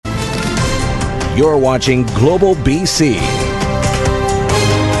You're watching Global BC.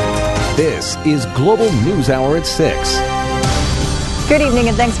 This is Global News Hour at 6. Good evening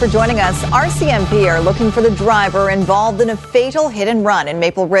and thanks for joining us. RCMP are looking for the driver involved in a fatal hit and run in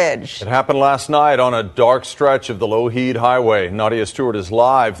Maple Ridge. It happened last night on a dark stretch of the Lougheed Highway. Nadia Stewart is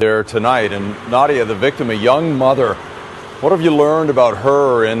live there tonight. And Nadia, the victim, a young mother. What have you learned about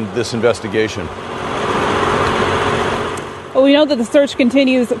her in this investigation? Well, we know that the search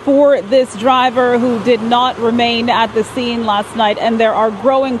continues for this driver who did not remain at the scene last night, and there are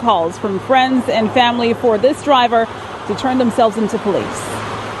growing calls from friends and family for this driver to turn themselves into police.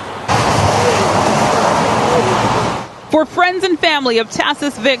 For friends and family of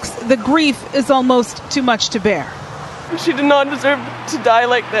Tassis Vicks, the grief is almost too much to bear. She did not deserve to die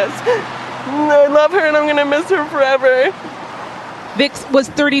like this. I love her and I'm going to miss her forever. Vicks was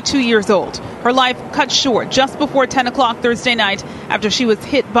 32 years old. Her life cut short just before 10 o'clock Thursday night after she was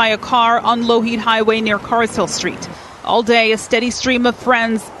hit by a car on Lougheed Highway near Carshill Street. All day, a steady stream of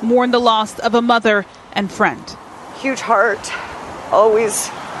friends mourned the loss of a mother and friend. Huge heart. Always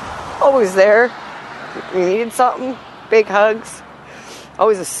there. We needed something. Big hugs.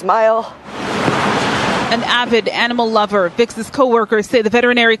 Always a smile. An avid animal lover, Vicks' co-workers say the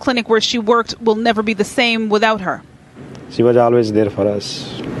veterinary clinic where she worked will never be the same without her. She was always there for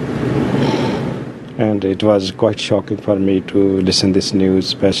us. And it was quite shocking for me to listen to this news,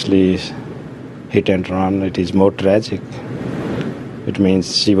 especially hit and run. It is more tragic. It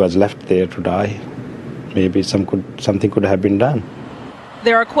means she was left there to die. Maybe something could have been done.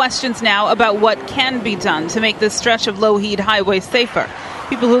 There are questions now about what can be done to make this stretch of Lougheed Highway safer.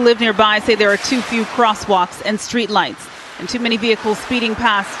 People who live nearby say there are too few crosswalks and street lights, and too many vehicles speeding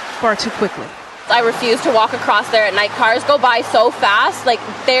past far too quickly. I refuse to walk across there at night. Cars go by so fast, like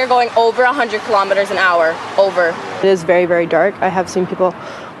they're going over 100 kilometers an hour, over. It is very, very dark. I have seen people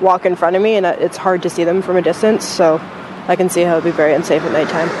walk in front of me and it's hard to see them from a distance, so I can see how it would be very unsafe at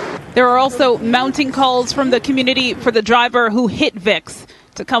nighttime. There are also mounting calls from the community for the driver who hit Vicks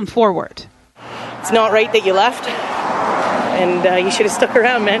to come forward. It's not right that you left, and you should have stuck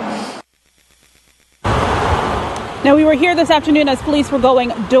around, man. Now, we were here this afternoon as police were going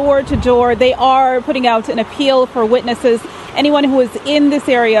door to door. They are putting out an appeal for witnesses. Anyone who was in this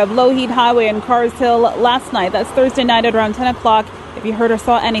area of Lougheed Highway and Carshill last night, that's Thursday night at around 10 o'clock, if you heard or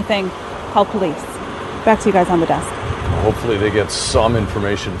saw anything, call police. Back to you guys on the desk. Hopefully they get some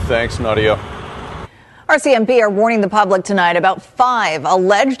information. Thanks, Nadia. RCMP are warning the public tonight about 5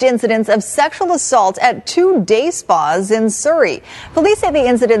 alleged incidents of sexual assault at 2 day spas in Surrey. Police say the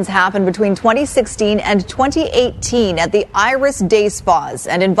incidents happened between 2016 and 2018 at the Iris Day Spas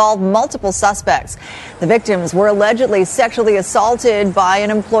and involved multiple suspects. The victims were allegedly sexually assaulted by an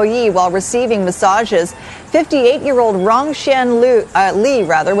employee while receiving massages. 58-year-old Rongshan Lee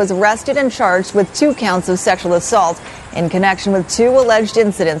was arrested and charged with 2 counts of sexual assault in connection with 2 alleged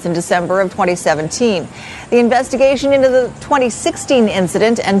incidents in December of 2017. The investigation into the 2016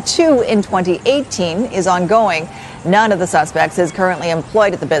 incident and 2 in 2018 is ongoing. None of the suspects is currently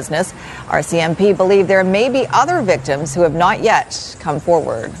employed at the business. RCMP believe there may be other victims who have not yet come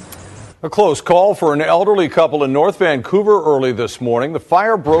forward. A close call for an elderly couple in North Vancouver early this morning. The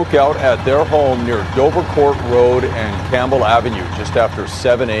fire broke out at their home near Dovercourt Road and Campbell Avenue just after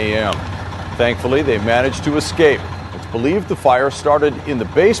 7 a.m. Thankfully, they managed to escape. It's believed the fire started in the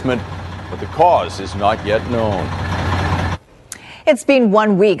basement, but the cause is not yet known. It's been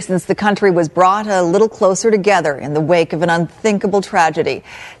 1 week since the country was brought a little closer together in the wake of an unthinkable tragedy.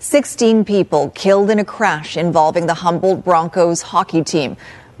 16 people killed in a crash involving the Humboldt Broncos hockey team.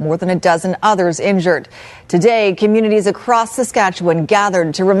 More than a dozen others injured. Today, communities across Saskatchewan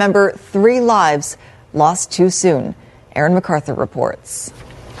gathered to remember 3 lives lost too soon. Aaron MacArthur reports.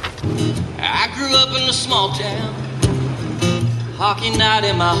 I grew up in a small town, hockey night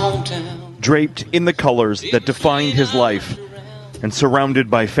in my hometown. Draped in the colors that defined his life and surrounded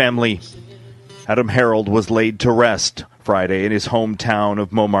by family, Adam Harold was laid to rest Friday in his hometown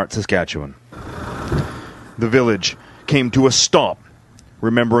of Montmart, Saskatchewan. The village came to a stop,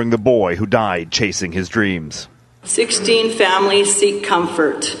 remembering the boy who died chasing his dreams. 16 families seek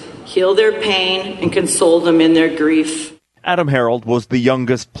comfort, heal their pain, and console them in their grief. Adam Harold was the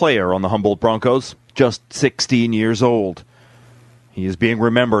youngest player on the Humboldt Broncos, just 16 years old. He is being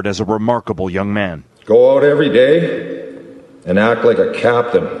remembered as a remarkable young man. Go out every day and act like a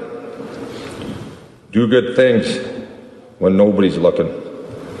captain. Do good things when nobody's looking.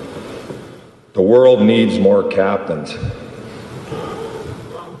 The world needs more captains.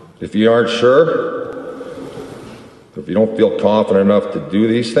 If you aren't sure, if you don't feel confident enough to do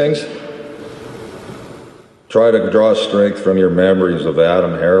these things, try to draw strength from your memories of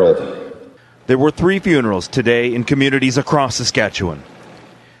Adam Harold. There were 3 funerals today in communities across Saskatchewan.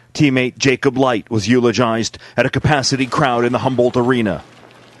 Teammate Jacob Light was eulogized at a capacity crowd in the Humboldt Arena.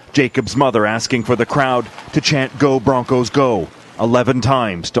 Jacob's mother asking for the crowd to chant "Go Broncos Go" 11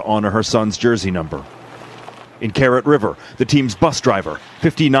 times to honor her son's jersey number. In Carrot River, the team's bus driver,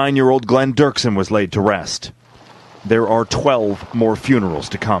 59-year-old Glenn Dirksen, was laid to rest. There are 12 more funerals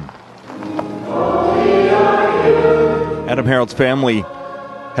to come. Adam Harold's family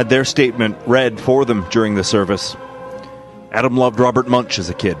had their statement read for them during the service. Adam loved Robert Munch as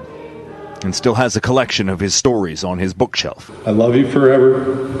a kid and still has a collection of his stories on his bookshelf. I love you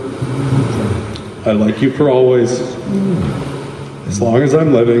forever. I like you for always. As long as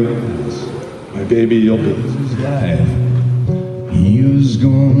I'm living, my baby, you'll be. He was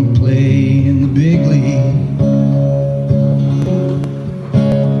gonna play in the big league.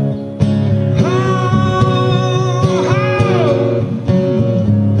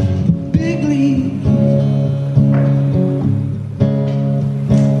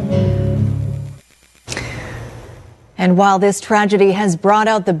 And while this tragedy has brought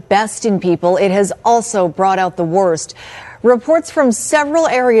out the best in people, it has also brought out the worst. Reports from several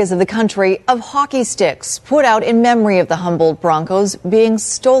areas of the country of hockey sticks put out in memory of the Humboldt Broncos being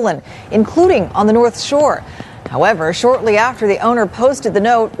stolen, including on the North Shore. However, shortly after the owner posted the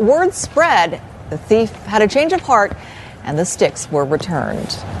note, word spread the thief had a change of heart and the sticks were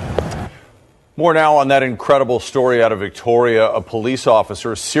returned. More now on that incredible story out of Victoria. A police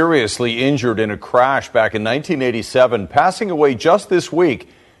officer seriously injured in a crash back in 1987, passing away just this week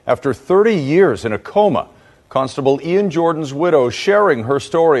after 30 years in a coma. Constable Ian Jordan's widow sharing her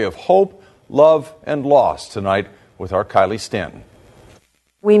story of hope, love, and loss tonight with our Kylie Stanton.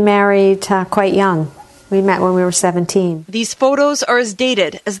 We married quite young. We met when we were 17. These photos are as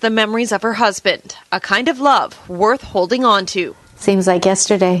dated as the memories of her husband, a kind of love worth holding on to. Seems like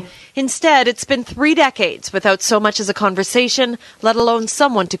yesterday. Instead, it's been 3 decades without so much as a conversation, let alone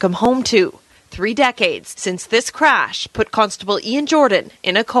someone to come home to. 3 decades since this crash put Constable Ian Jordan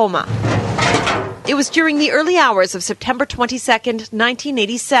in a coma. It was during the early hours of September 22nd,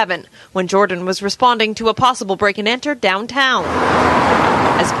 1987, when Jordan was responding to a possible break-and-enter downtown.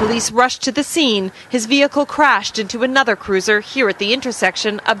 As police rushed to the scene, his vehicle crashed into another cruiser here at the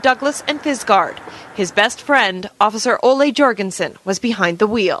intersection of Douglas and Fisgard. His best friend, Officer Ole Jorgensen, was behind the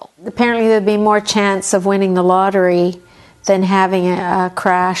wheel. Apparently there'd be more chance of winning the lottery than having a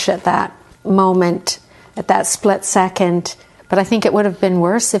crash at that moment, at that split second. But I think it would have been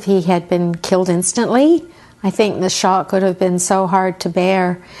worse if he had been killed instantly. I think the shock would have been so hard to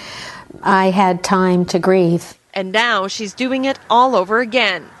bear. I had time to grieve. And now she's doing it all over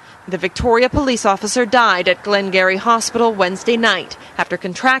again. The Victoria police officer died at Glengarry Hospital Wednesday night after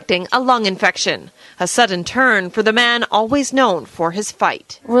contracting a lung infection. A sudden turn for the man always known for his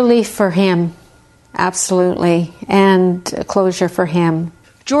fight. Relief for him, absolutely, and closure for him.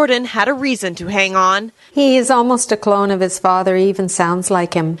 Jordan had a reason to hang on. He is almost a clone of his father, he even sounds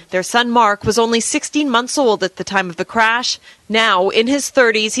like him. Their son Mark was only 16 months old at the time of the crash. Now, in his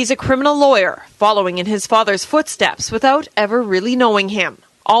 30s, he's a criminal lawyer, following in his father's footsteps without ever really knowing him.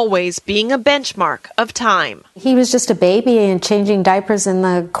 Always being a benchmark of time. He was just a baby and changing diapers in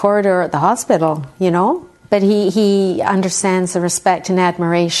the corridor at the hospital, you know? But he understands the respect and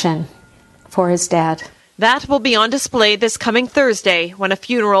admiration for his dad. That will be on display this coming Thursday when a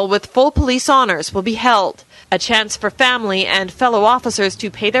funeral with full police honors will be held. A chance for family and fellow officers to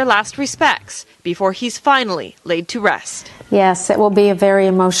pay their last respects before he's finally laid to rest. Yes, it will be a very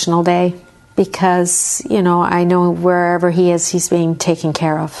emotional day because, you know, I know wherever he is, he's being taken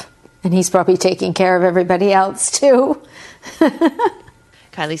care of. And he's probably taking care of everybody else too.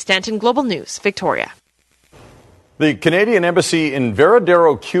 Kylie Stanton, Global News, Victoria. The Canadian Embassy in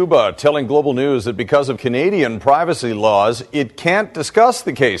Veradero, Cuba, telling Global News that because of Canadian privacy laws, it can't discuss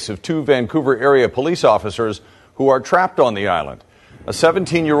the case of 2 Vancouver area police officers who are trapped on the island. A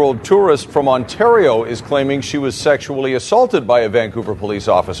 17-year-old tourist from Ontario is claiming she was sexually assaulted by a Vancouver police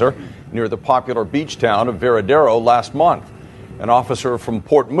officer near the popular beach town of Veradero last month. An officer from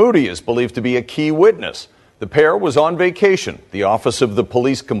Port Moody is believed to be a key witness. The pair was on vacation. The Office of the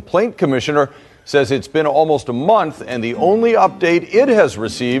Police Complaint Commissioner says it's been almost a month, and the only update it has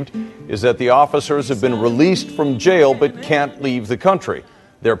received is that the officers have been released from jail but can't leave the country.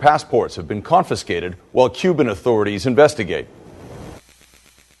 Their passports have been confiscated while Cuban authorities investigate.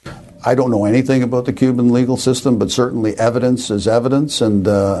 I don't know anything about the Cuban legal system, but certainly evidence is evidence, and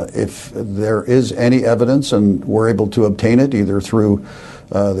if there is any evidence and we're able to obtain it either through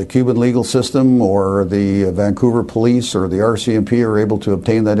the Cuban legal system or the Vancouver police or the RCMP are able to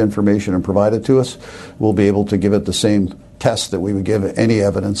obtain that information and provide it to us, we'll be able to give it the same test that we would give any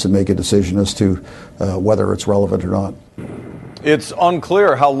evidence and make a decision as to whether it's relevant or not. It's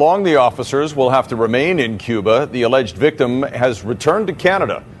unclear how long the officers will have to remain in Cuba. The alleged victim has returned to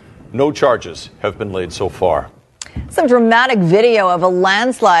Canada. No charges have been laid so far. Some dramatic video of a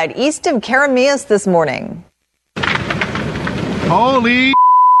landslide east of Caramias this morning. Holy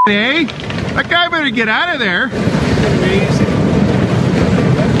eh? That guy better get out of there.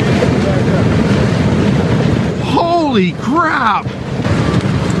 Holy crap.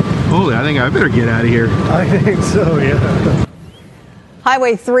 Holy, I think I better get out of here. I think so, yeah.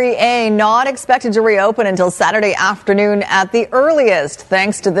 Highway 3A not expected to reopen until Saturday afternoon at the earliest,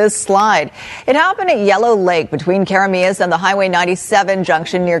 thanks to this slide. It happened at Yellow Lake between Caramias and the Highway 97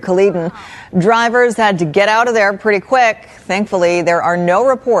 junction near Caledon. Drivers had to get out of there pretty quick. Thankfully, there are no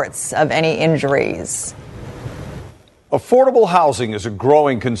reports of any injuries. Affordable housing is a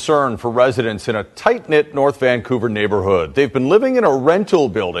growing concern for residents in a tight-knit North Vancouver neighborhood. They've been living in a rental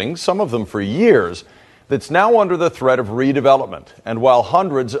building, some of them for years, that's now under the threat of redevelopment. And while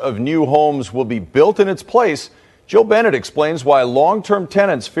hundreds of new homes will be built in its place, Jill Bennett explains why long-term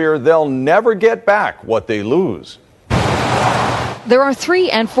tenants fear they'll never get back what they lose. There are 3-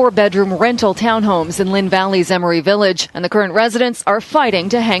 and 4-bedroom rental townhomes in Lynn Valley's Emery Village, and the current residents are fighting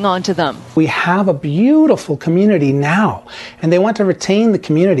to hang on to them. We have a beautiful community now, and they want to retain the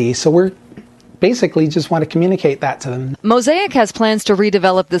community, so we're basically just want to communicate that to them. Mosaic has plans to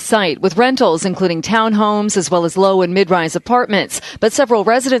redevelop the site with rentals including townhomes as well as low and mid-rise apartments, but several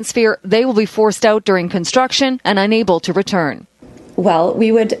residents fear they will be forced out during construction and unable to return. Well,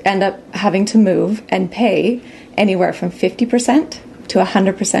 we would end up having to move and pay anywhere from 50% to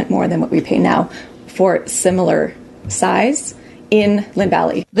 100% more than what we pay now for similar size in Lynn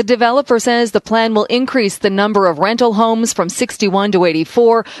Valley. The developer says the plan will increase the number of rental homes from 61 to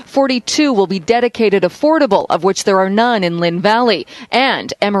 84. 42 will be dedicated affordable, of which there are none in Lynn Valley.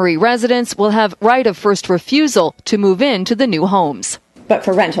 And Emery residents will have right of first refusal to move into the new homes. But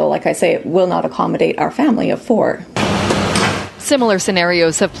for rental, like I say, it will not accommodate our family of 4. Similar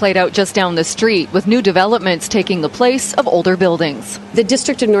scenarios have played out just down the street, with new developments taking the place of older buildings. The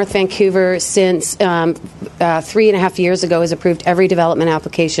District of North Vancouver, since 3.5 years ago, has approved every development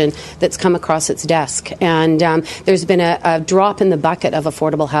application that's come across its desk. And there's been a drop in the bucket of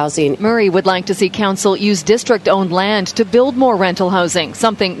affordable housing. Murray would like to see council use district-owned land to build more rental housing,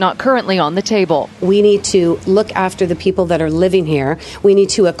 something not currently on the table. We need to look after the people that are living here. We need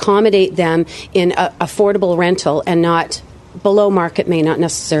to accommodate them in affordable rental and not below market may not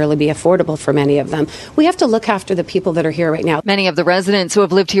necessarily be affordable for many of them. We have to look after the people that are here right now. Many of the residents who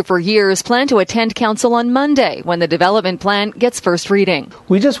have lived here for years plan to attend council on Monday when the development plan gets first reading.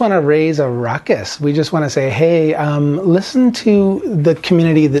 We just want to raise a ruckus. We just want to say, hey, listen to the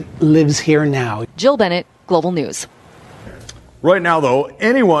community that lives here now. Jill Bennett, Global News. Right now, though,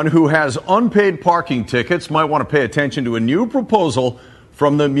 anyone who has unpaid parking tickets might want to pay attention to a new proposal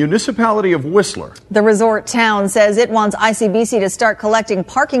from the municipality of Whistler. The resort town says it wants ICBC to start collecting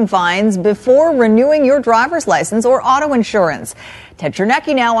parking fines before renewing your driver's license or auto insurance. Ted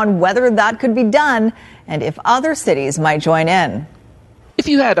Chernecki now on whether that could be done and if other cities might join in. If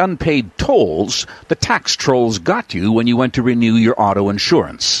you had unpaid tolls, the tax trolls got you when you went to renew your auto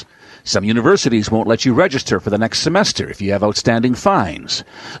insurance. Some universities won't let you register for the next semester if you have outstanding fines.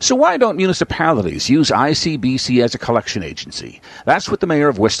 So why don't municipalities use ICBC as a collection agency? That's what the mayor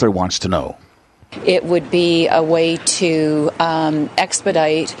of Whistler wants to know. It would be a way to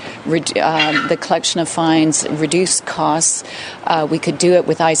expedite the collection of fines, reduce costs. We could do it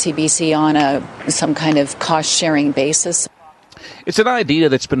with ICBC on some kind of cost-sharing basis. It's an idea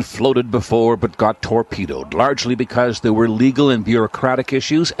that's been floated before but got torpedoed, largely because there were legal and bureaucratic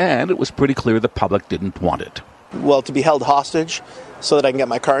issues, and it was pretty clear the public didn't want it. Well, to be held hostage so that I can get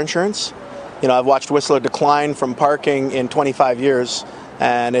my car insurance. You know, I've watched Whistler decline from parking in 25 years,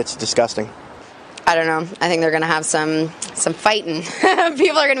 and it's disgusting. I don't know. I think they're going to have some fighting.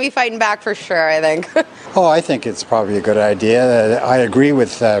 People are going to be fighting back for sure, I think. Oh, I think it's probably a good idea. I agree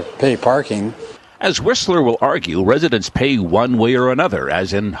with pay parking. As Whistler will argue, residents pay one way or another,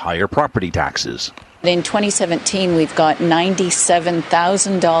 as in higher property taxes. In 2017, we've got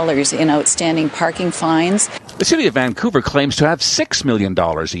 $97,000 in outstanding parking fines. The city of Vancouver claims to have $6 million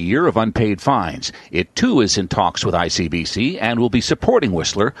a year of unpaid fines. It, too, is in talks with ICBC and will be supporting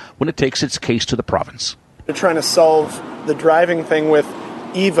Whistler when it takes its case to the province. They're trying to solve the driving thing with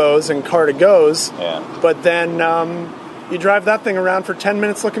Evos and Car2Gos, but then you drive that thing around for 10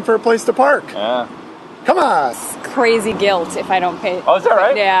 minutes looking for a place to park. Come on. Crazy guilt if I don't pay. Oh, is that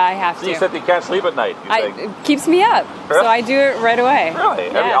right? Yeah, I have to. So you said you can't sleep at night. It keeps me up, so I do it right away. Really?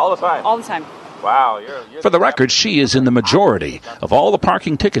 Yeah. All the time? All the time. Wow. For the record, she is in the majority. Of all the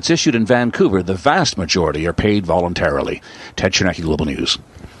parking tickets issued in Vancouver, the vast majority are paid voluntarily. Ted Chernecki, Global News.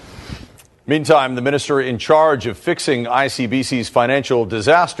 Meantime, the minister in charge of fixing ICBC's financial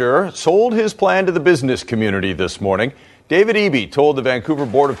disaster sold his plan to the business community this morning. David Eby told the Vancouver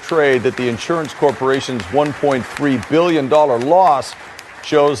Board of Trade that the insurance corporation's $1.3 billion loss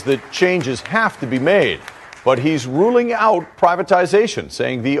shows that changes have to be made. But he's ruling out privatization,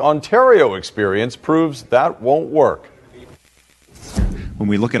 saying the Ontario experience proves that won't work. When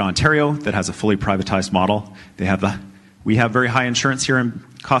we look at Ontario, that has a fully privatized model, we have very high insurance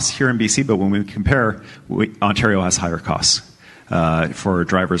costs here in BC, but when we compare, Ontario has higher costs for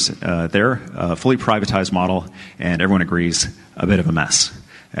drivers there. Fully privatized model, and everyone agrees, a bit of a mess.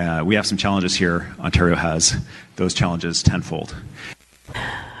 We have some challenges here. Ontario has those challenges tenfold.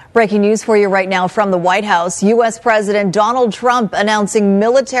 Breaking news for you right now from the White House. U.S. President Donald Trump announcing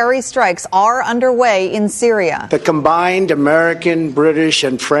military strikes are underway in Syria. The combined American, British,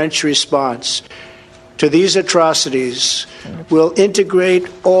 and French response to these atrocities will integrate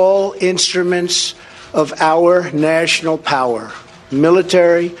all instruments of our national power,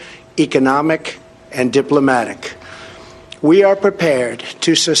 military, economic, and diplomatic. We are prepared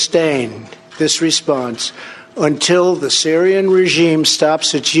to sustain this response until the Syrian regime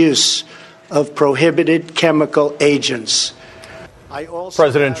stops its use of prohibited chemical agents.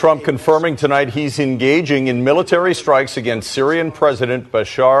 President Trump confirming tonight he's engaging in military strikes against Syrian President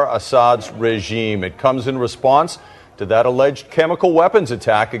Bashar Assad's regime. It comes in response to that alleged chemical weapons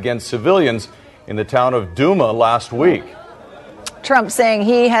attack against civilians in the town of Douma last week. Trump saying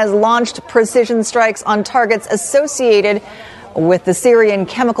he has launched precision strikes on targets associated with the Syrian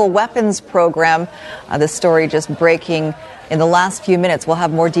chemical weapons program. This story just breaking in the last few minutes. We'll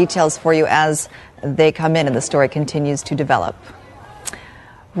have more details for you as they come in and the story continues to develop.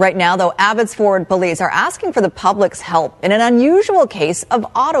 Right now, though, Abbotsford police are asking for the public's help in an unusual case of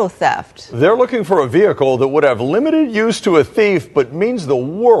auto theft. They're looking for a vehicle that would have limited use to a thief but means the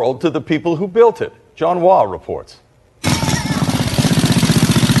world to the people who built it. John Waugh reports.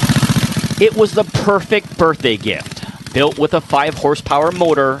 It was the perfect birthday gift. Built with a 5-horsepower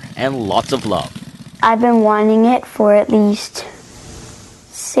motor and lots of love. I've been wanting it for at least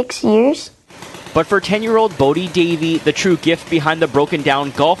 6 years. But for 10-year-old Bodie Davey, the true gift behind the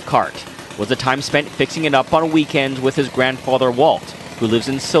broken-down golf cart was the time spent fixing it up on weekends with his grandfather Walt, who lives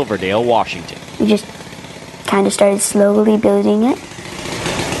in Silverdale, Washington. We just kind of started slowly building it,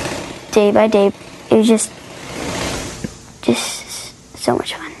 day by day. It was just so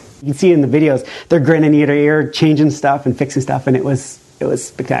much fun. You can see in the videos, they're grinning ear to ear, changing stuff and fixing stuff, and it was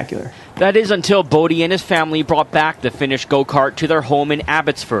spectacular. That is until Bodie and his family brought back the finished go-kart to their home in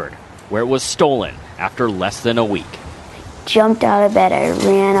Abbotsford, where it was stolen after less than a week. Jumped out of bed, I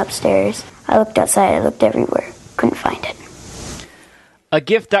ran upstairs. I looked outside, I looked everywhere, couldn't find it. A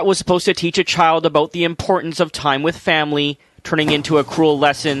gift that was supposed to teach a child about the importance of time with family, turning into a cruel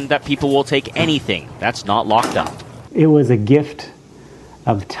lesson that people will take anything that's not locked up. It was a gift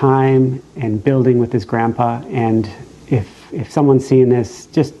of time and building with his grandpa, and if someone's seeing this,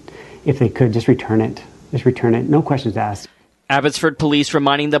 just if they could, just return it. Just return it, no questions asked. Abbotsford police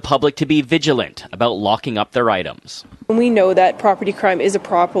reminding the public to be vigilant about locking up their items. We know that property crime is a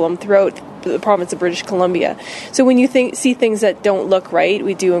problem throughout the province of British Columbia. So when you see things that don't look right,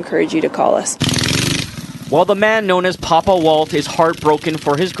 we do encourage you to call us. While the man known as Papa Walt is heartbroken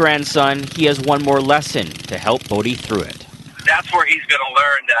for his grandson, he has one more lesson to help Bodie through it. That's where he's going to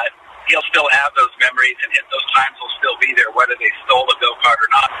learn that he'll still have those memories and those times will still be there, whether they stole a go-kart or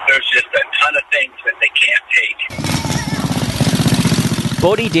not. There's just a ton of things that they can't take.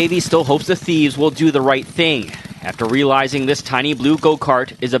 Bodie Davey still hopes the thieves will do the right thing after realizing this tiny blue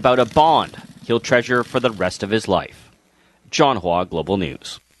go-kart is about a bond he'll treasure for the rest of his life. John Hua, Global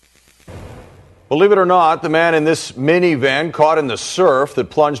News. Believe it or not, the man in this minivan caught in the surf that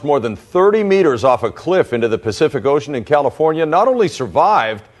plunged more than 30 meters off a cliff into the Pacific Ocean in California not only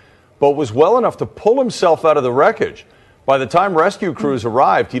survived, but was well enough to pull himself out of the wreckage. By the time rescue crews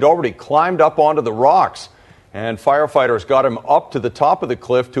arrived, he'd already climbed up onto the rocks, and firefighters got him up to the top of the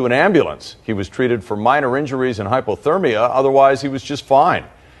cliff to an ambulance. He was treated for minor injuries and hypothermia. Otherwise, he was just fine.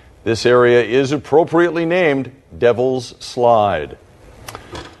 This area is appropriately named Devil's Slide.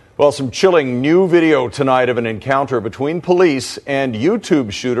 Well, some chilling new video tonight of an encounter between police and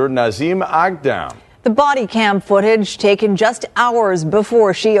YouTube shooter Nazim Aghdam. The body cam footage taken just hours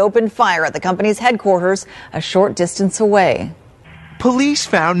before she opened fire at the company's headquarters a short distance away. Police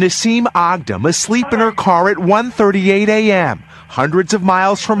found Naseem Ogdam asleep in her car at 1:38 a.m., hundreds of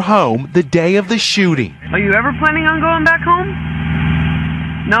miles from home the day of the shooting. Are you ever planning on going back home?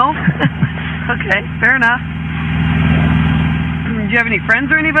 No? Okay, fair enough. Do you have any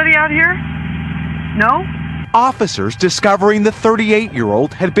friends or anybody out here? No? Officers discovering the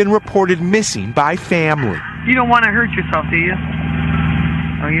 38-year-old had been reported missing by family. You don't want to hurt yourself, do you?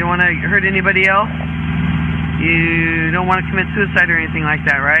 Oh, you don't want to hurt anybody else? You don't want to commit suicide or anything like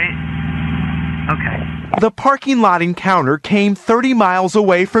that, right? Okay. The parking lot encounter came 30 miles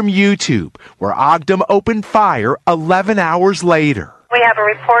away from YouTube, where Ogdam opened fire 11 hours later. We have a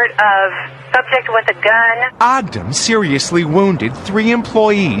report of subject with a gun. Ogdam seriously wounded 3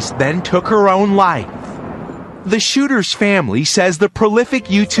 employees, then took her own life. The shooter's family says the prolific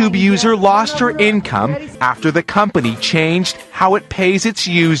YouTube user lost her income after the company changed how it pays its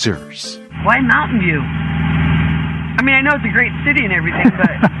users. Why Mountain View? I mean, I know it's a great city and everything,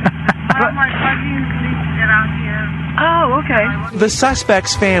 but... my plug-in needs to get out here. Oh, okay. The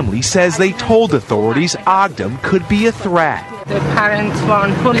suspect's family says they told authorities Ogdam could be a threat. The parents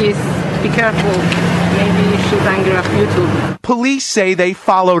warn police, be careful. Maybe she's angry at YouTube. Police say they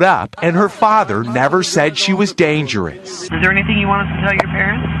followed up, and her father never said she was dangerous. Is there anything you want us to tell your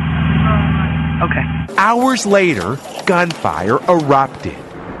parents? Okay. Hours later, gunfire erupted.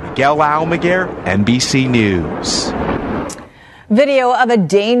 Miguel Almaguer, NBC News. Video of a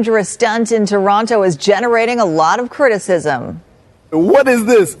dangerous stunt in Toronto is generating a lot of criticism. What is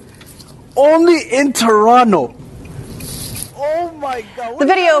this? Only in Toronto. Oh my God. The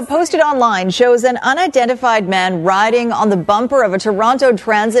video posted online shows an unidentified man riding on the bumper of a Toronto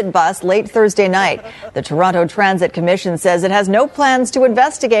Transit bus late Thursday night. The Toronto Transit Commission says it has no plans to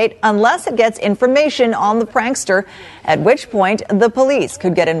investigate unless it gets information on the prankster, at which point the police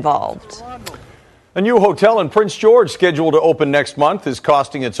could get involved. A new hotel in Prince George scheduled to open next month is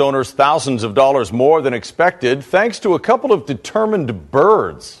costing its owners thousands of dollars more than expected, thanks to a couple of determined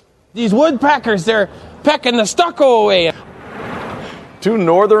birds. These woodpeckers, they're pecking the stucco away. 2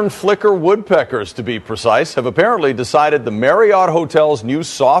 northern flicker woodpeckers, to be precise, have apparently decided the Marriott Hotel's new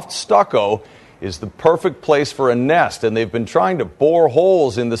soft stucco is the perfect place for a nest, and they've been trying to bore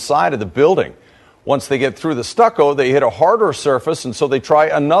holes in the side of the building. Once they get through the stucco, they hit a harder surface, and so they try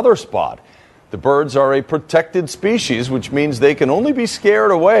another spot. The birds are a protected species, which means they can only be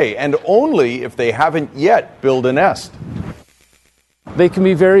scared away, and only if they haven't yet built a nest. They can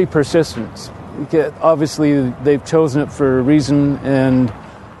be very persistent. Obviously, they've chosen it for a reason, and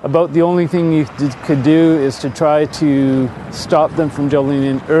about the only thing you could do is to try to stop them from drilling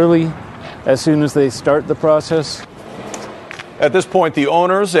in early, as soon as they start the process. At this point, the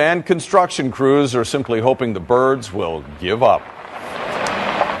owners and construction crews are simply hoping the birds will give up.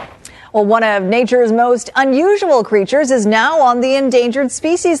 Well, one of nature's most unusual creatures is now on the endangered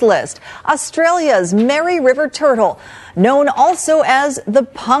species list. Australia's Mary River turtle, known also as the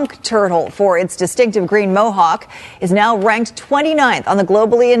punk turtle for its distinctive green mohawk, is now ranked 29th on the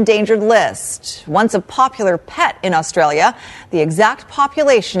globally endangered list. Once a popular pet in Australia, the exact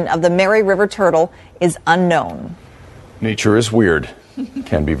population of the Mary River turtle is unknown. Nature is weird.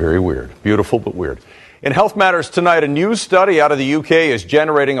 Can be very weird. Beautiful, but weird. In Health Matters tonight, a new study out of the UK is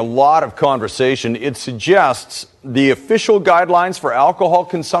generating a lot of conversation. It suggests the official guidelines for alcohol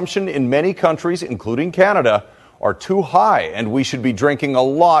consumption in many countries, including Canada, are too high, and we should be drinking a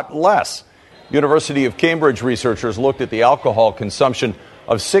lot less. University of Cambridge researchers looked at the alcohol consumption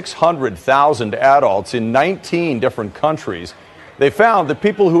of 600,000 adults in 19 different countries. They found that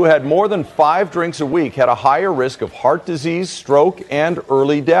people who had more than 5 drinks a week had a higher risk of heart disease, stroke, and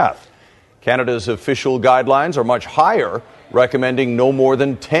early death. Canada's official guidelines are much higher, recommending no more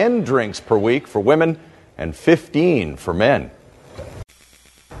than 10 drinks per week for women and 15 for men.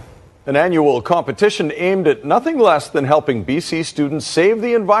 An annual competition aimed at nothing less than helping BC students save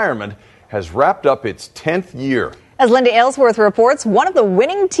the environment has wrapped up its 10th year. As Linda Aylesworth reports, one of the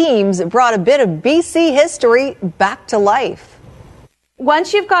winning teams brought a bit of BC history back to life.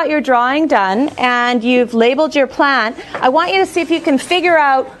 Once you've got your drawing done and you've labeled your plant, I want you to see if you can figure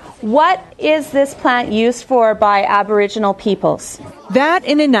out what is this plant used for by Aboriginal peoples. That,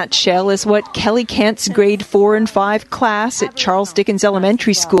 in a nutshell, is what Kelly Kent's grade 4 and 5 class at Charles Dickens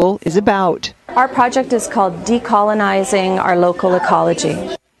Elementary School is about. Our project is called Decolonizing Our Local Ecology.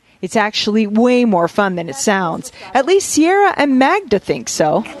 It's actually way more fun than it sounds. At least Sierra and Magda think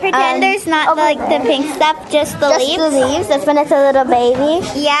so. Pretend there's not like the pink stuff, just the leaves. Just the leaves. That's when it's a little baby.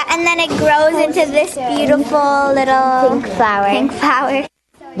 Yeah, and then it grows into this beautiful little pink flower.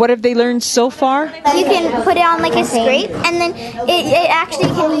 What have they learned so far? You can put it on like a scrape, and then it actually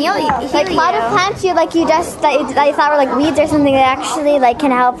can heal you. Like a lot of plants, you just I thought were like weeds or something. That actually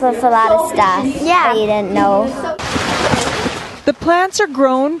can help with a lot of stuff. Yeah, that you didn't know. The plants are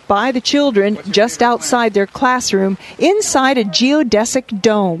grown by the children just outside their classroom inside a geodesic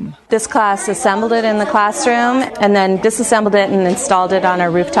dome. This class assembled it in the classroom and then disassembled it and installed it on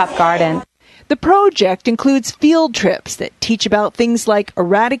our rooftop garden. The project includes field trips that teach about things like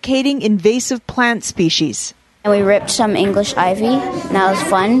eradicating invasive plant species. And we ripped some English ivy, and that was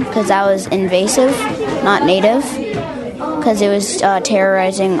fun because that was invasive, not native, because it was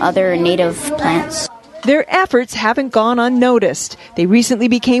terrorizing other native plants. Their efforts haven't gone unnoticed. They recently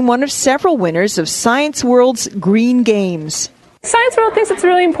became one of several winners of Science World's Green Games. Science World thinks it's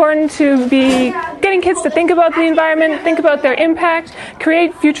really important to be getting kids to think about the environment, think about their impact,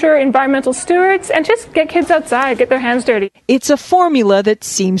 create future environmental stewards, and just get kids outside, get their hands dirty. It's a formula that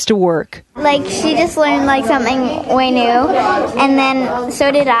seems to work. She just learned something way new, and then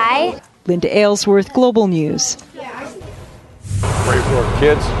so did I. Linda Aylesworth, Global News. Great work,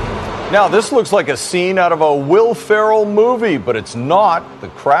 kids. Now, this looks like a scene out of a Will Ferrell movie, but it's not. The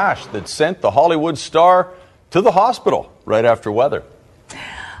crash that sent the Hollywood star to the hospital right after weather.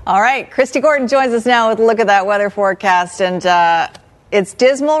 All right, Christy Gordon joins us now with a look at that weather forecast, and it's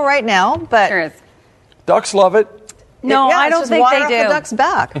dismal right now, but Sure is. Ducks love it. No, I don't think they do. Water off the duck's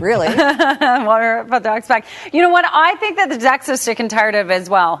back, really. Water off the duck's back. You know what? I think that the Ducks are sick and tired of it as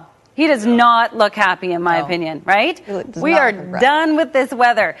well. He does not look happy, in my opinion, right? We are done with this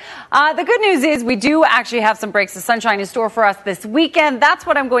weather. The good news is we do actually have some breaks of sunshine in store for us this weekend. That's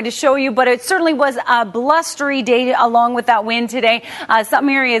what I'm going to show you, but it certainly was a blustery day along with that wind today. Some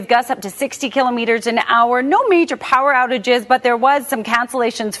areas gust up to 60 kilometers an hour. No major power outages, but there was some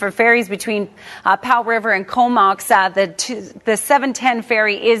cancellations for ferries between Powell River and Comox. The 710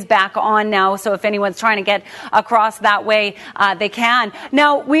 ferry is back on now, so if anyone's trying to get across that way, they can.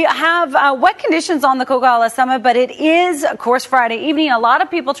 Now, we have wet conditions on the Coquihalla Summit, but it is, of course, Friday evening. A lot of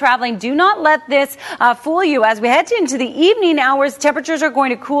people traveling. Do not let this fool you. As we head into the evening hours, temperatures are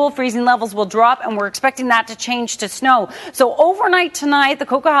going to cool, freezing levels will drop, and we're expecting that to change to snow. So overnight tonight, the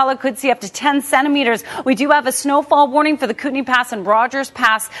Coquihalla could see up to 10 centimeters. We do have a snowfall warning for the Kootenay Pass and Rogers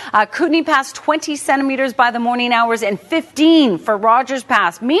Pass. Kootenay Pass 20 centimeters by the morning hours and 15 for Rogers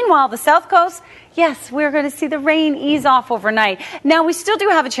Pass. Meanwhile, the South Coast, yes, we're going to see the rain ease off overnight. Now, we still do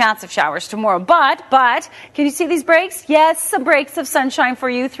have a chance of showers tomorrow, but can you see these breaks? Yes, some breaks of sunshine for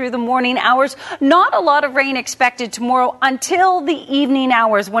you through the morning hours. Not a lot of rain expected tomorrow until the evening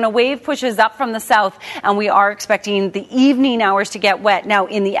hours when a wave pushes up from the south, and we are expecting the evening hours to get wet. Now,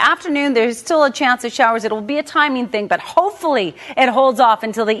 in the afternoon, there's still a chance of showers. It'll be a timing thing, but hopefully it holds off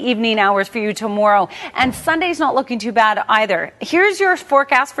until the evening hours for you tomorrow. And Sunday's not looking too bad either. Here's your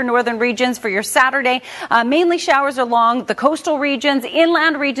forecast for northern regions for your Saturday. Mainly showers along the coastal regions,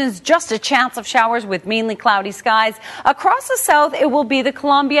 inland regions, just a chance of showers with mainly cloudy skies. Across the south, it will be the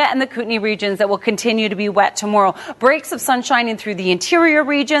Columbia and the Kootenay regions that will continue to be wet tomorrow. Breaks of sunshine in through the interior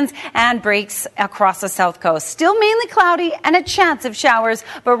regions and breaks across the south coast. Still mainly cloudy and a chance of showers,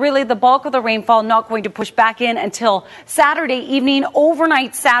 but really the bulk of the rainfall not going to push back in until Saturday evening,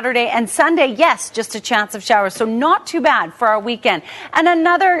 overnight Saturday and Sunday. Yes, just a chance of showers. So not too bad for our weekend. And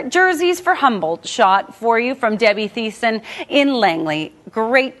another jerseys for Humboldt shot for you from Debbie Thiessen in Langley.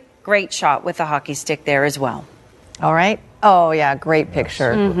 Great shot with the hockey stick there as well. All right. Oh, yeah, great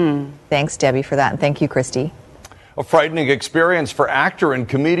picture. Mm-hmm. Thanks, Debbie, for that. And thank you, Christy. A frightening experience for actor and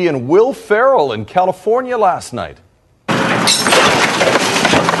comedian Will Ferrell in California last night.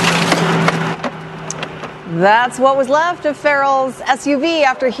 That's what was left of Ferrell's SUV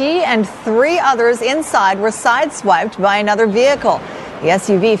after he and 3 others inside were sideswiped by another vehicle. The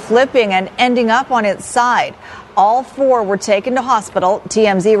SUV flipping and ending up on its side. All 4 were taken to hospital.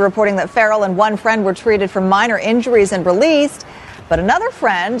 TMZ reporting that Ferrell and 1 friend were treated for minor injuries and released. But another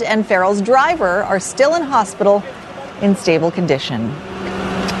friend and Ferrell's driver are still in hospital in stable condition.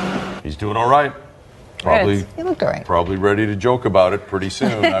 He's doing all right. Probably, he looked all right. Probably ready to joke about it pretty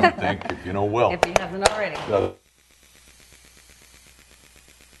soon, I would think, if you know Will. If he hasn't already.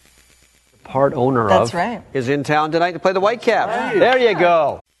 Part owner That's right. is in town tonight to play the Whitecaps. Right. There you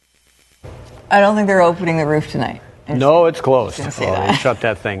go. I don't think they're opening the roof tonight. No, it's closed. They shut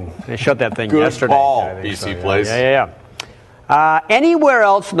that thing. They shut that thing Good yesterday. Ball, BC Place. Yeah. Anywhere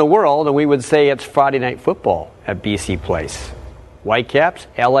else in the world, and we would say it's Friday Night Football at BC Place. Whitecaps,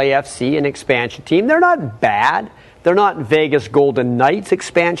 LAFC, an expansion team. They're not bad. They're not Vegas Golden Knights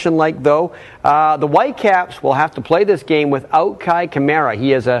expansion like though. The Whitecaps will have to play this game without Kai Kamara.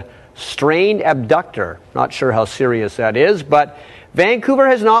 He is a strained abductor. Not sure how serious that is, but Vancouver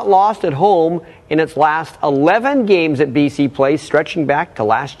has not lost at home in its last 11 games at BC Place, stretching back to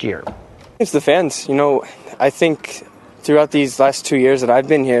last year. It's the fans. I think throughout these last 2 years that I've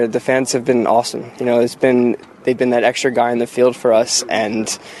been here, the fans have been awesome. They've been that extra guy in the field for us,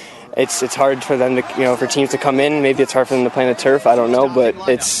 and it's hard for them to, for teams to come in. Maybe it's hard for them to play on the turf. I don't know, but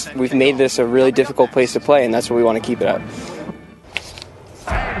we've made this a really difficult place to play, and that's what we want to keep it at.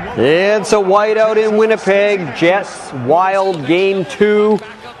 It's a whiteout in Winnipeg. Jets Wild game 2.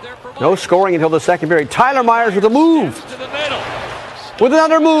 No scoring until the second period. Tyler Myers with a move. With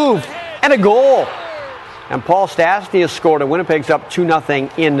another move. And a goal. And Paul Stastny has scored, and Winnipeg's up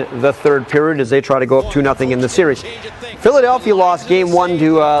 2-0 in the third period as they try to go up 2-0 in the series. Philadelphia lost game 1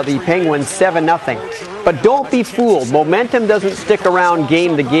 to the Penguins 7-0. But don't be fooled. Momentum doesn't stick around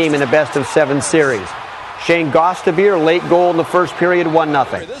game to game in a best-of-7 series. Shane Gostisbehere, late goal in the first period,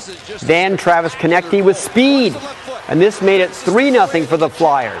 1-0. Then Travis Konecny with speed, and this made it 3-0 for the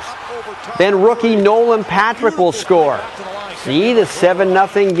Flyers. Then rookie Nolan Patrick will score. See the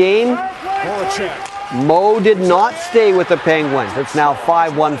 7-0 game? Mo did not stay with the Penguins. It's now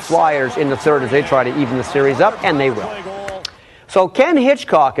 5-1 Flyers in the third as they try to even the series up, and they will. So Ken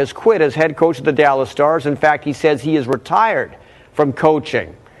Hitchcock has quit as head coach of the Dallas Stars. In fact, he says he is retired from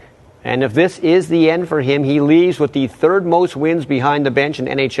coaching. And if this is the end for him, he leaves with the third most wins behind the bench in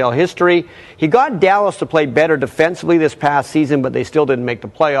NHL history. He got Dallas to play better defensively this past season, but they still didn't make the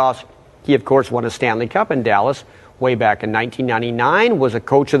playoffs. He, of course, won a Stanley Cup in Dallas way back in 1999, was a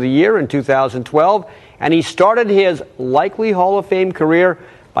Coach of the Year in 2012, and he started his likely Hall of Fame career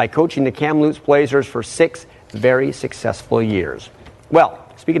by coaching the Kamloops Blazers for 6 very successful years. Well,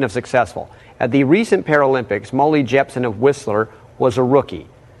 speaking of successful, at the recent Paralympics, Molly Jepsen of Whistler was a rookie.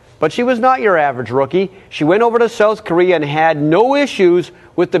 But she was not your average rookie. She went over to South Korea and had no issues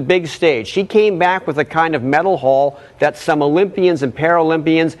with the big stage. She came back with a kind of medal haul that some Olympians and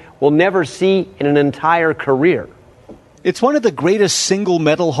Paralympians will never see in an entire career. It's one of the greatest single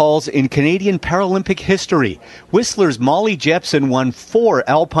medal hauls in Canadian Paralympic history. Whistler's Molly Jepsen won 4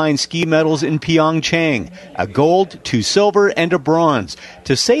 alpine ski medals in Pyeongchang, a gold, 2 silver, and a bronze.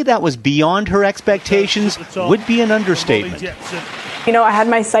 To say that was beyond her expectations would be an understatement. I had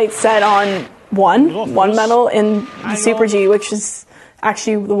my sights set on one medal in the Super G, which is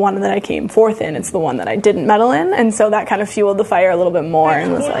actually the one that I came 4th in. It's the one that I didn't medal in, and so that kind of fueled the fire a little bit more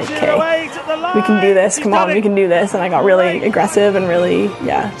and was like, okay, we can do this, come on, we can do this. And I got really aggressive and really,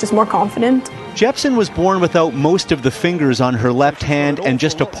 just more confident. Jepsen was born without most of the fingers on her left hand and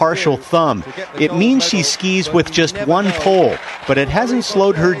just a partial thumb. It means she skis with just one pole, but it hasn't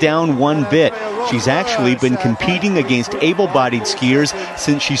slowed her down one bit. She's actually been competing against able-bodied skiers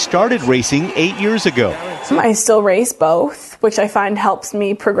since she started racing 8 years ago. I still race both, which I find helps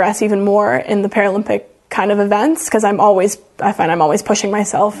me progress even more in the Paralympic kind of events because I find I'm always pushing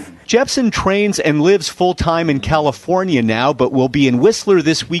myself. Jepsen trains and lives full-time in California now, but will be in Whistler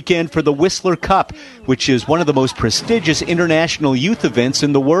this weekend for the Whistler Cup, which is one of the most prestigious international youth events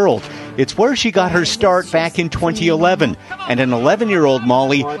in the world. It's where she got her start back in 2011, and an 11-year-old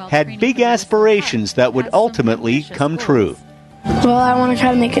Molly had big aspirations that would ultimately come true. Well, I want to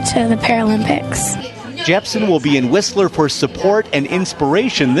try to make it to the Paralympics. Jepsen will be in Whistler for support and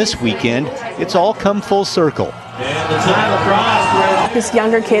inspiration this weekend. It's all come full circle. Just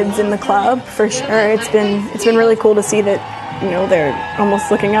younger kids in the club, for sure. It's been really cool to see that, they're almost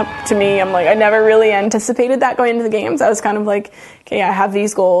looking up to me. I'm like, I never really anticipated that going into the games. I was kind of like, okay, I have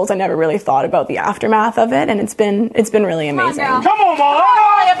these goals. I never really thought about the aftermath of it, and it's been really amazing. Come on, Molly!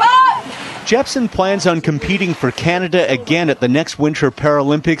 Jepsen plans on competing for Canada again at the next Winter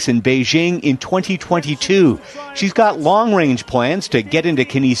Paralympics in Beijing in 2022. She's got long-range plans to get into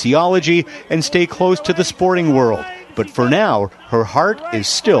kinesiology and stay close to the sporting world. But for now, her heart is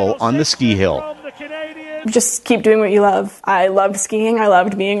still on the ski hill. Just keep doing what you love. I loved skiing, I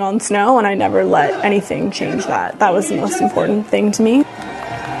loved being on snow, and I never let anything change that. That was the most important thing to me.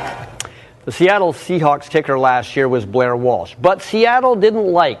 The Seattle Seahawks kicker last year was Blair Walsh, but Seattle didn't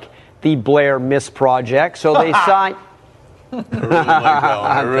like the Blair Miss Project, so they signed...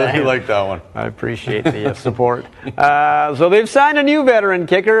 I really like that one. I appreciate the support. So they've signed a new veteran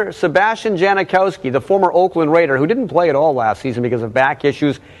kicker, Sebastian Janikowski, the former Oakland Raider, who didn't play at all last season because of back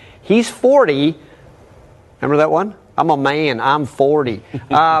issues. He's 40. Remember that one? I'm a man. I'm 40.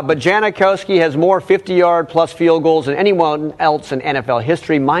 But Janikowski has more 50-yard plus field goals than anyone else in NFL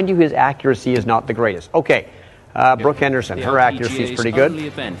history. Mind you, his accuracy is not the greatest. Okay. Brooke Henderson, her accuracy is pretty good.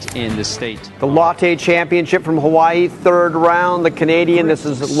 In the state. The Lotte Championship from Hawaii, 3rd round. The Canadian, this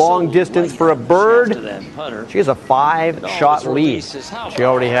is long distance for a bird. She has a 5-shot lead. She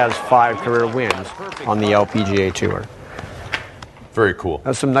already has 5 career wins on the LPGA Tour. Very cool.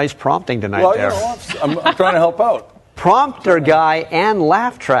 That's some nice prompting tonight Well, there. I'm trying to help out. Prompter guy and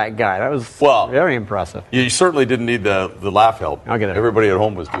laugh track guy. That was very impressive. You certainly didn't need the laugh help. I'll get it. Everybody at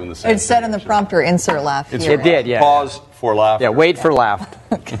home was doing the same. It said in the prompter, insert laugh here. It did, yeah. Pause for laugh. Yeah, wait for laugh.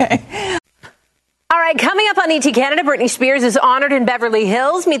 All right, coming up on ET Canada, Britney Spears is honored in Beverly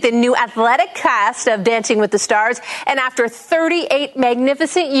Hills. Meet the new athletic cast of Dancing with the Stars. And after 38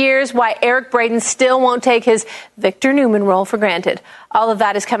 magnificent years, why Eric Braeden still won't take his Victor Newman role for granted. All of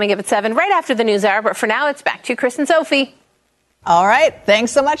that is coming up at 7 right after the news hour. But for now, it's back to you, Chris and Sophie. All right.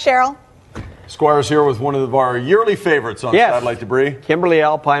 Thanks so much, Cheryl. Squire's here with one of our yearly favorites on Satellite Debris. Kimberly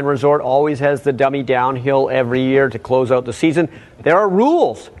Alpine Resort always has the dummy downhill every year to close out the season. There are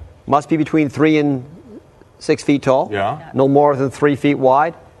rules. Must be between 3 and 6 feet tall. Yeah. No more than 3 feet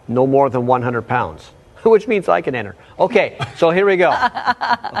wide. No more than 100 pounds. Which means I can enter. Okay, so here we go.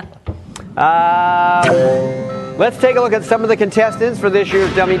 Let's take a look at some of the contestants for this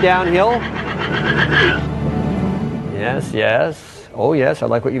year's Dummy Downhill. Yes. Oh, yes, I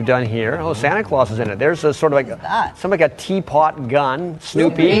like what you've done here. Oh, Santa Claus is in it. There's a sort of like a teapot gun.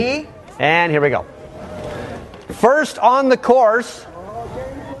 Snoopy. And here we go. First on the course.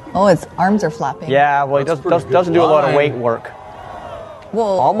 Oh, his arms are flapping. Yeah, well, he doesn't do a lot of weight work. Whoa.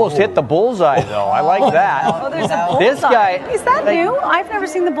 Almost hit the bullseye, though. I like that. Oh, there's a bullseye. This guy. Is that new? I've never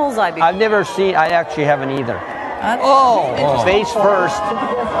seen the bullseye before. I actually haven't either. That's face first.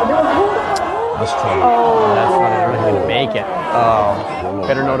 That's funny. Oh. That's funny. They're not going to make it. Oh.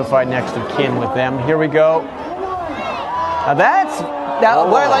 Better notify next of kin with them. Here we go. Now,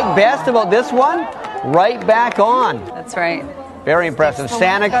 what I like best about this one, right back on. That's right. Very impressive.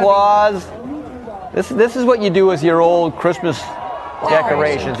 Santa Claus. This is what you do with your old Christmas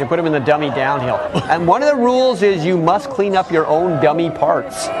decorations. You put them in the dummy downhill. And one of the rules is you must clean up your own dummy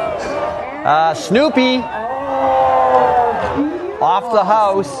parts. Snoopy off the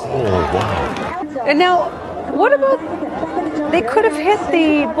house. Oh, wow. And now, what about, they could have hit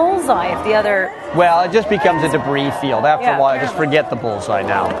the bullseye if the other... Well, it just becomes a debris field. After a while, just forget the bullseye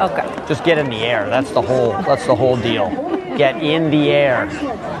now. Okay. Just get in the air. That's the whole deal. Get in the air.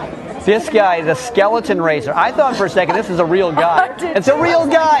 This guy is a skeleton racer. I thought for a second this is a real guy. It's a real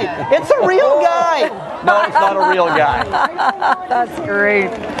guy. It's a real guy. No, it's not a real guy. That's great.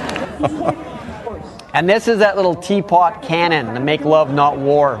 And this is that little teapot cannon, the Make Love Not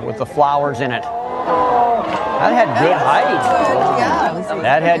War, with the flowers in it. That had good height.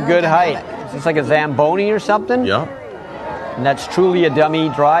 That had good height. Is this like a Zamboni or something? Yeah. And that's truly a dummy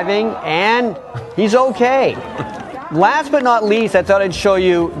driving, and he's okay. Last but not least, I thought I'd show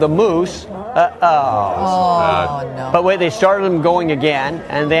you the moose. Oh, no. But wait, they started him going again,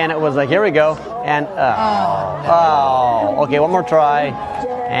 and then it was like, here we go, and okay, one more try,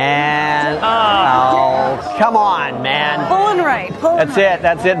 and come on, man. Pulling right.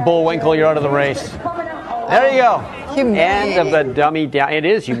 That's it, Bullwinkle, you're out of the race. There you go. End of the dummy down. It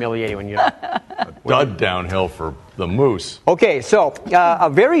is humiliating when you Dud downhill for the moose. Okay, so a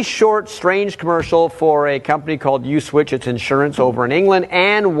very short, strange commercial for a company called U-Switch. It's insurance over in England,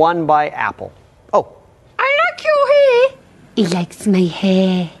 and one by Apple. Oh. I like your hair. He likes my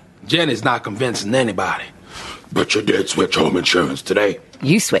hair. Jenny's not convincing anybody. But you did switch home insurance today.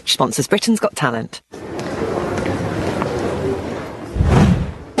 U-Switch sponsors Britain's Got Talent.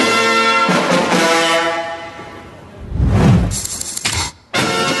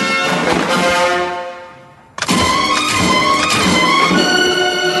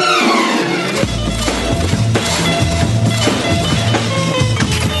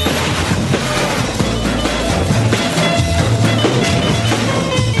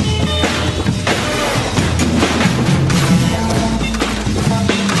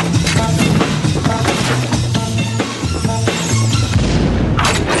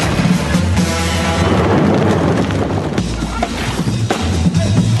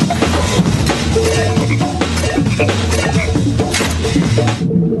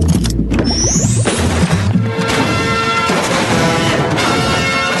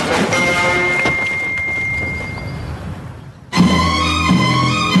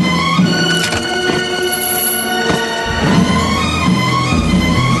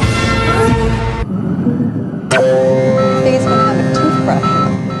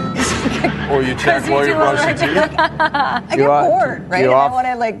 While you're brushing teeth? I get bored, right? And I want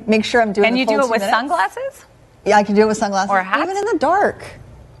to make sure I'm doing. And the you full do it 2 with minutes. sunglasses? Yeah, I can do it with sunglasses. Or hats? Even in the dark.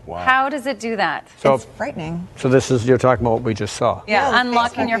 Wow. How does it do that? So, it's frightening. So you're talking about what we just saw. Yeah,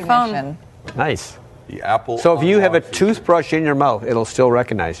 unlocking your phone. Nice. The Apple. So if you have a toothbrush in your mouth, it'll still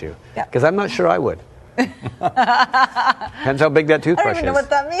recognize you. Yeah. Because I'm not sure I would. Depends how big that I toothbrush don't even know is. what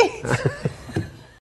that means.